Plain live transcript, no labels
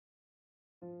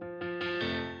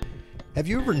Have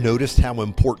you ever noticed how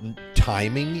important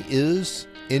timing is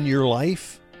in your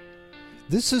life?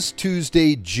 This is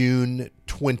Tuesday, June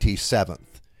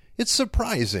 27th. It's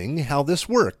surprising how this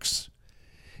works.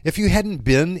 If you hadn't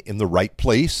been in the right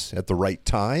place at the right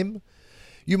time,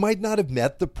 you might not have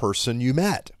met the person you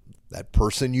met, that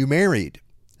person you married,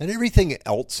 and everything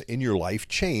else in your life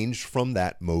changed from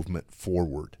that moment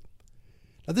forward.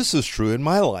 Now, this is true in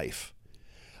my life.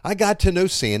 I got to know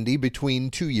Sandy between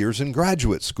 2 years in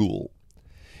graduate school.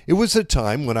 It was a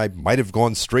time when I might have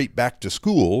gone straight back to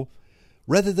school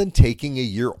rather than taking a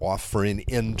year off for an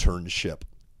internship.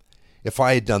 If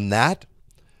I had done that,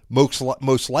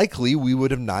 most likely we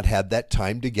would have not had that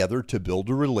time together to build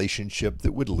a relationship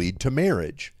that would lead to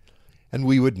marriage, and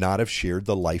we would not have shared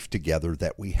the life together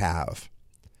that we have.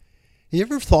 You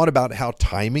ever thought about how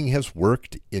timing has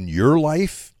worked in your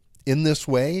life in this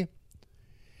way?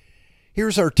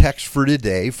 Here's our text for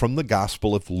today from the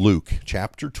Gospel of Luke,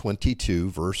 chapter 22,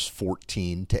 verse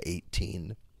 14 to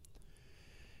 18.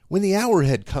 When the hour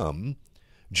had come,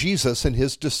 Jesus and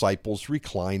his disciples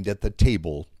reclined at the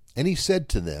table, and he said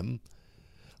to them,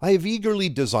 I have eagerly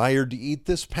desired to eat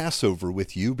this Passover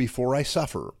with you before I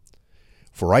suffer.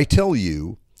 For I tell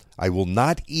you, I will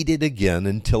not eat it again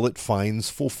until it finds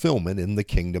fulfillment in the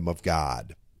kingdom of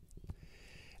God.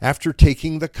 After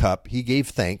taking the cup, he gave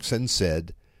thanks and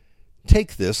said,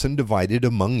 Take this and divide it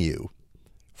among you.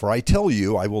 For I tell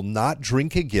you, I will not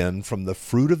drink again from the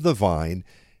fruit of the vine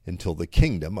until the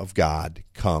kingdom of God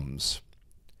comes.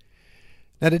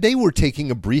 Now today we're taking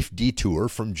a brief detour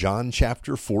from John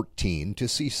chapter 14 to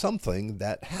see something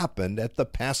that happened at the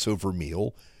Passover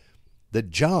meal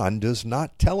that John does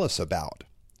not tell us about.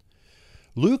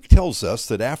 Luke tells us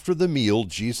that after the meal,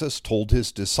 Jesus told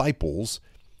his disciples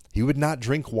he would not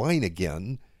drink wine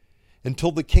again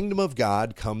until the kingdom of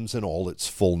God comes in all its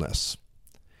fullness.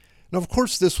 Now, of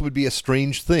course, this would be a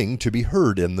strange thing to be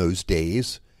heard in those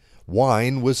days.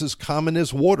 Wine was as common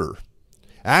as water.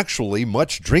 Actually,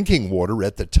 much drinking water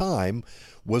at the time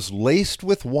was laced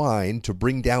with wine to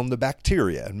bring down the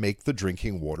bacteria and make the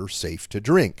drinking water safe to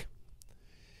drink.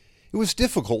 It was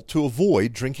difficult to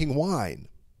avoid drinking wine.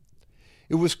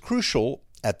 It was crucial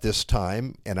at this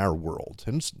time in our world.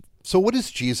 And so what is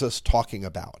Jesus talking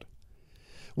about?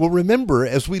 Well, remember,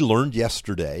 as we learned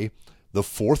yesterday, the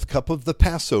fourth cup of the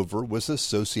Passover was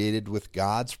associated with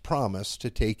God's promise to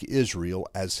take Israel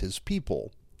as his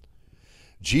people.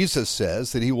 Jesus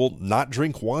says that he will not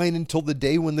drink wine until the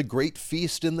day when the great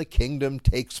feast in the kingdom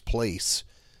takes place,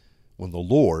 when the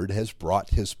Lord has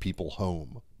brought his people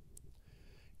home.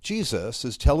 Jesus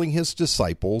is telling his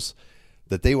disciples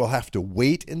that they will have to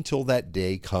wait until that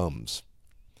day comes.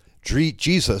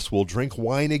 Jesus will drink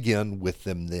wine again with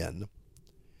them then.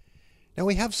 Now,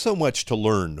 we have so much to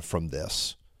learn from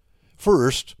this.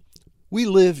 First, we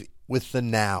live with the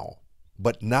now,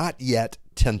 but not yet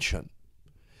tension.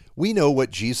 We know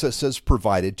what Jesus has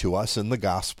provided to us in the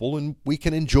gospel, and we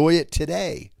can enjoy it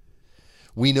today.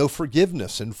 We know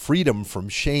forgiveness and freedom from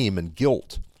shame and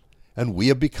guilt, and we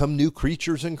have become new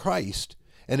creatures in Christ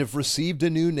and have received a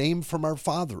new name from our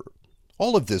Father.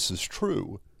 All of this is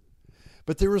true.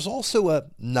 But there is also a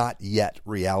not yet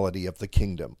reality of the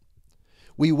kingdom.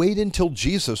 We wait until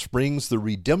Jesus brings the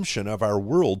redemption of our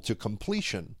world to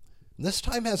completion. This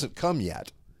time hasn't come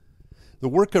yet. The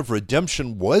work of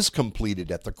redemption was completed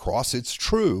at the cross, it's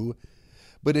true,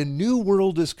 but a new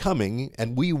world is coming,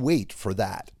 and we wait for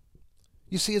that.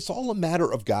 You see, it's all a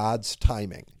matter of God's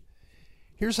timing.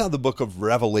 Here's how the book of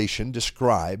Revelation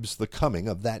describes the coming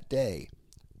of that day.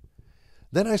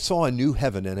 Then I saw a new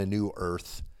heaven and a new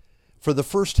earth. For the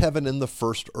first heaven and the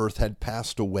first earth had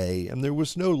passed away, and there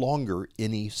was no longer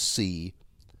any sea.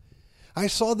 I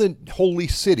saw the holy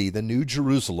city, the new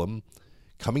Jerusalem,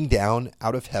 coming down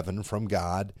out of heaven from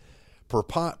God,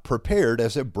 prepared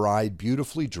as a bride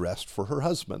beautifully dressed for her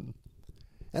husband.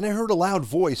 And I heard a loud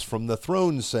voice from the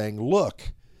throne saying,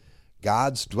 Look,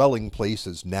 God's dwelling place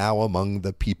is now among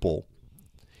the people,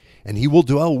 and he will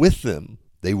dwell with them.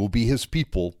 They will be his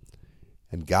people,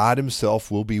 and God himself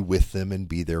will be with them and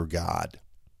be their God.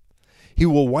 He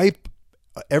will wipe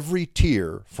every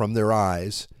tear from their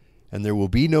eyes, and there will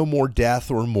be no more death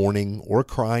or mourning or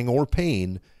crying or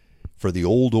pain, for the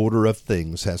old order of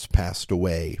things has passed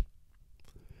away.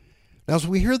 Now, as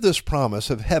we hear this promise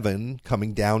of heaven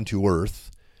coming down to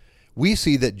earth, we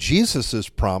see that Jesus'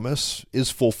 promise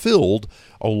is fulfilled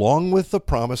along with the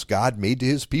promise God made to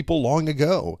his people long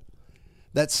ago.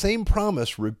 That same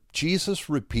promise Jesus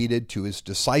repeated to his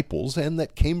disciples and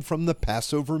that came from the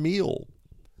Passover meal.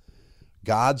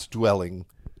 God's dwelling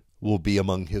will be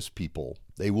among his people.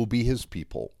 They will be his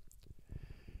people.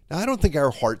 Now, I don't think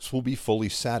our hearts will be fully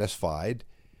satisfied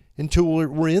until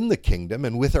we're in the kingdom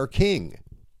and with our King.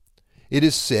 It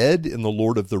is said in The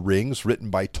Lord of the Rings,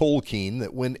 written by Tolkien,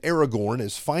 that when Aragorn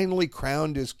is finally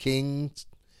crowned as king,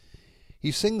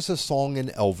 he sings a song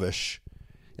in Elvish,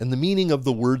 and the meaning of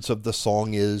the words of the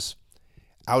song is,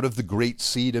 "Out of the great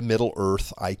sea to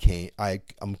Middle-earth I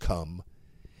am come.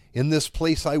 In this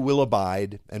place I will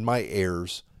abide, and my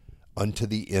heirs, unto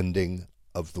the ending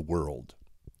of the world."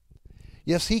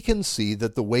 Yes, he can see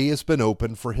that the way has been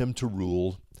opened for him to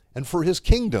rule and for his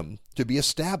kingdom to be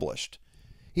established.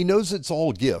 He knows it's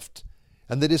all gift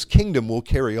and that his kingdom will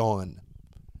carry on.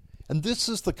 And this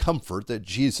is the comfort that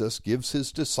Jesus gives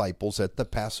his disciples at the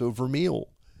Passover meal.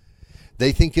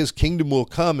 They think his kingdom will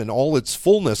come in all its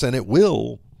fullness, and it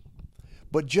will,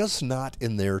 but just not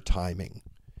in their timing.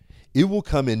 It will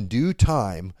come in due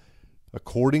time,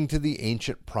 according to the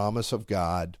ancient promise of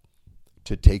God,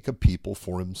 to take a people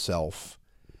for himself,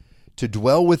 to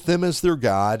dwell with them as their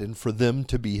God, and for them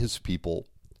to be his people.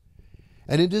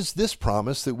 And it is this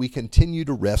promise that we continue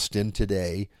to rest in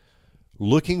today,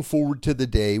 looking forward to the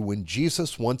day when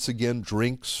Jesus once again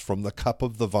drinks from the cup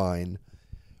of the vine.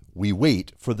 We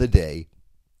wait for the day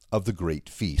of the great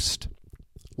feast.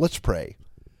 Let's pray.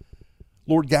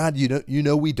 Lord God, you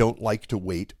know we don't like to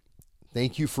wait.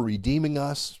 Thank you for redeeming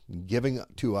us and giving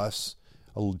to us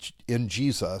in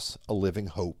Jesus a living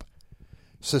hope.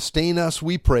 Sustain us,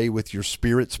 we pray, with your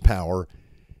Spirit's power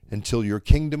until your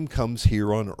kingdom comes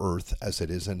here on earth as it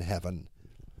is in heaven.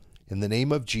 In the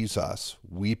name of Jesus,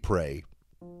 we pray.